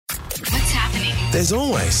There's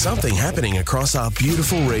always something happening across our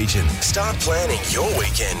beautiful region. Start planning your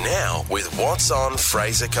weekend now with What's on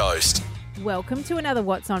Fraser Coast. Welcome to another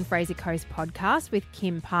What's on Fraser Coast podcast with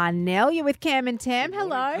Kim Parnell. You're with Cam and Tam.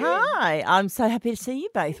 Hello. Hi, I'm so happy to see you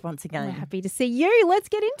both once again. We're happy to see you. Let's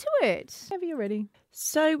get into it. Have you ready?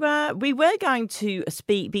 So we were going to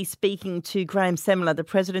be speaking to Graham Semler, the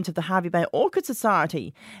president of the Hervey Bay Orchid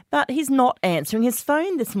Society, but he's not answering his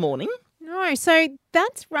phone this morning. No, so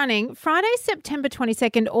that's running Friday, September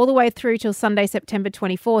 22nd, all the way through till Sunday, September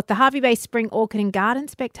 24th, the Hervey Bay Spring Orchid and Garden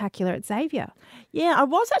Spectacular at Xavier. Yeah, I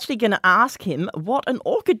was actually going to ask him what an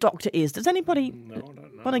orchid doctor is. Does anybody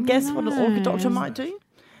want to guess what an orchid doctor might do?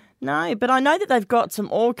 No, but I know that they've got some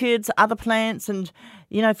orchids, other plants, and,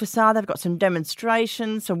 you know, for sale they've got some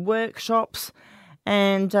demonstrations, some workshops,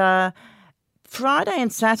 and Friday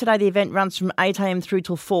and Saturday the event runs from 8 a.m. through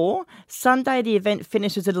till 4. Sunday the event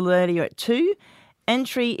finishes a little earlier at 2.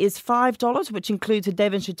 Entry is $5, which includes a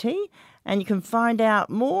Devonshire tea, and you can find out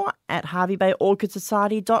more at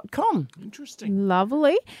harveybayorchidsociety.com. Interesting.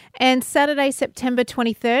 Lovely. And Saturday, September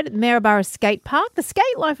 23rd, at Maryborough Skate Park, the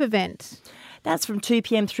Skate Life event. That's from 2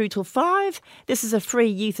 p.m. through till 5. This is a free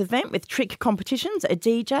youth event with trick competitions, a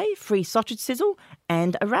DJ, free sausage sizzle,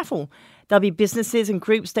 and a raffle. There'll be businesses and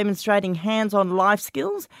groups demonstrating hands-on life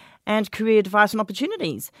skills and career advice and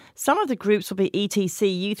opportunities. Some of the groups will be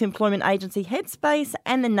ETC Youth Employment Agency Headspace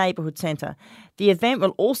and the Neighbourhood Centre. The event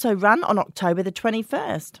will also run on October the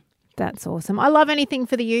 21st. That's awesome. I love anything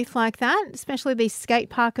for the youth like that, especially these skate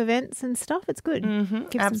park events and stuff. It's good.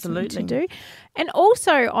 Gives absolutely. them something to do. And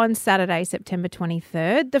also on Saturday, September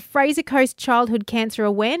 23rd, the Fraser Coast Childhood Cancer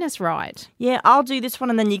Awareness Ride. Yeah, I'll do this one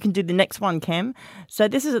and then you can do the next one, Cam. So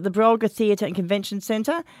this is at the Brolga Theatre and Convention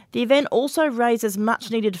Centre. The event also raises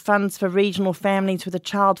much-needed funds for regional families with a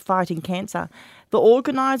child fighting cancer. The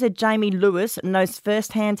organiser, Jamie Lewis, knows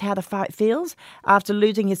firsthand how the fight feels after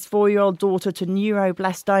losing his 4-year-old daughter to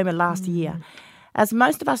neuroblastoma last year. As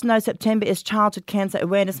most of us know, September is Childhood Cancer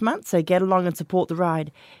Awareness Month, so get along and support the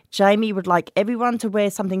ride. Jamie would like everyone to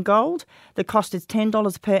wear something gold. The cost is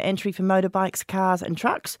 $10 per entry for motorbikes, cars and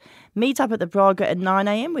trucks. Meet up at the Brolga at 9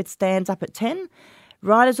 a.m. with stands up at 10.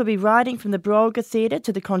 Riders will be riding from the Brolga Theatre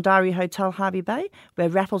to the Condari Hotel, Hervey Bay, where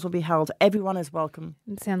raffles will be held. Everyone is welcome.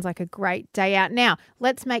 It sounds like a great day out. Now,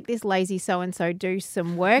 let's make this lazy so-and-so do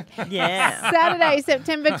some work. Yeah. Saturday,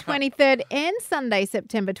 September 23rd and Sunday,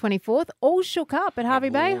 September 24th, all shook up at Hervey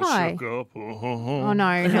Bay High. Shook up. Oh,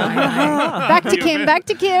 no. Back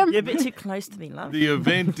to Kim. You're a bit too close to me, love. The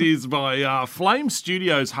event is by Flame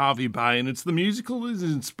Studios Hervey Bay, and it's the musical is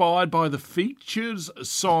inspired by the features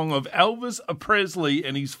song of Elvis Presley,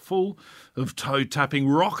 and he's full of toe-tapping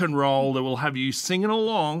rock and roll that will have you singing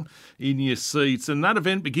along in your seats. And that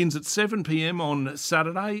event begins at 7 p.m. on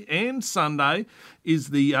Saturday, and Sunday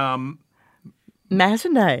is the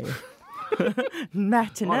Matinee. I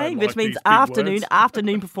Which like means these big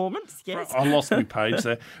afternoon performance. Yes. I lost my page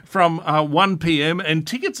there. From 1 p.m. and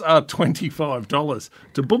tickets are $25.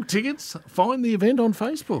 To book tickets, find the event on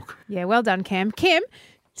Facebook. Yeah, well done, Cam. Kim,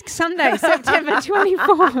 Sunday, September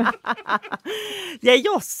 24th. Yeah,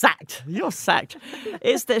 you're sacked.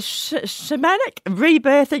 It's the Shamanic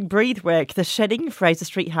Rebirthing Breathwork, the Shedding, Fraser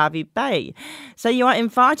Street, Hervey Bay. So you are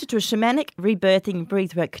invited to a Shamanic Rebirthing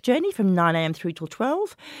Breathwork journey from 9 a.m. through till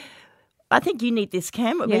 12. I think you need this,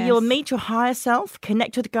 Cam, where you'll meet your higher self,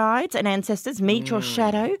 connect with guides and ancestors, meet your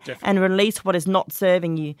shadow, and release what is not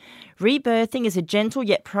serving you. Rebirthing is a gentle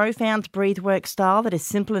yet profound breathwork style that is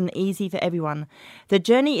simple and easy for everyone. The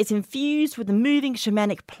journey is infused with a moving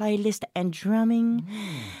shamanic playlist and drumming.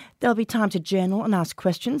 There'll be time to journal and ask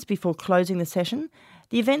questions before closing the session.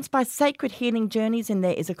 The event's by Sacred Healing Journeys, and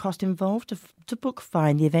there is a cost involved to book.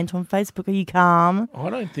 Find the event on Facebook. Are you calm? I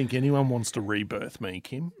don't think anyone wants to rebirth me,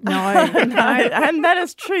 Kim. No, and that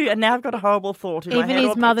is true. And now I've got a horrible thought in my head. Even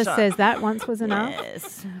his mother says that once was enough.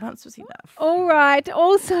 Yes, once was enough. All right.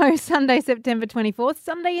 Also, Sunday, September 24th,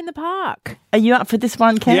 Sunday in the Park. Are you up for this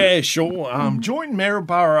one, Ken? Yeah, sure. Join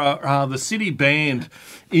Maryborough, the city band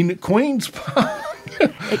in Queen's Park.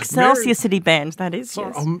 Excelsior City Band, that is.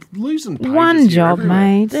 Sorry, yes. I'm losing pages One here job, everywhere.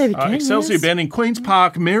 mate. There we go. Excelsior yes. Band in Queen's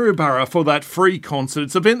Park, Maryborough for that free concert.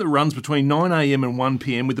 It's an event that runs between 9 a.m. and 1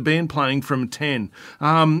 p.m. with the band playing from 10.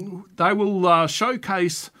 They will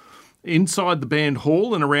showcase inside the band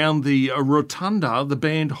hall and around the rotunda. The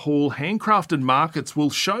band hall handcrafted markets will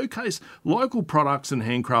showcase local products and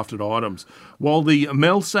handcrafted items. while the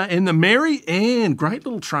Melsa and the Mary Ann, great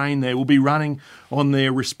little train there, will be running on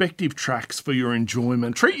their respective tracks for your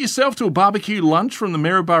enjoyment. Treat yourself to a barbecue lunch from the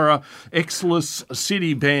Maryborough Exless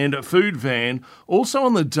City Band food van. Also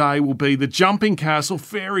on the day will be the Jumping Castle,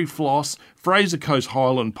 Fairy Floss, Fraser Coast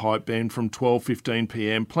Highland Pipe Band from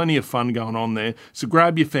 12:15pm. Plenty of fun going on there. So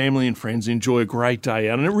grab your family and friends, enjoy a great day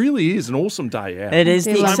out. And it really is an awesome day out. It is.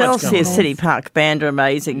 So The much Excelsior going on. City Park Band are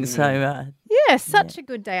amazing. So Yeah, such a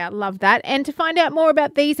good day out. Love that. And to find out more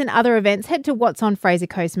about these and other events, head to What's on Fraser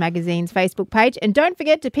Coast Magazine's Facebook page. And don't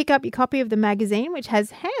forget to pick up your copy of the magazine, which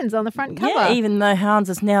has Hans on the front cover. yeah, even though Hans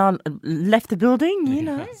has now left the building, you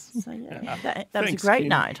know. So, yeah, that was Thanks, a great Kim.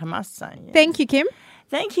 night, I must say. Yeah. Thank you, Kim.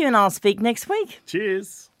 Thank you, and I'll speak next week.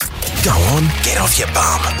 Cheers. Go on, get off your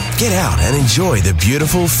bum. Get out and enjoy the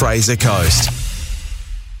beautiful Fraser Coast.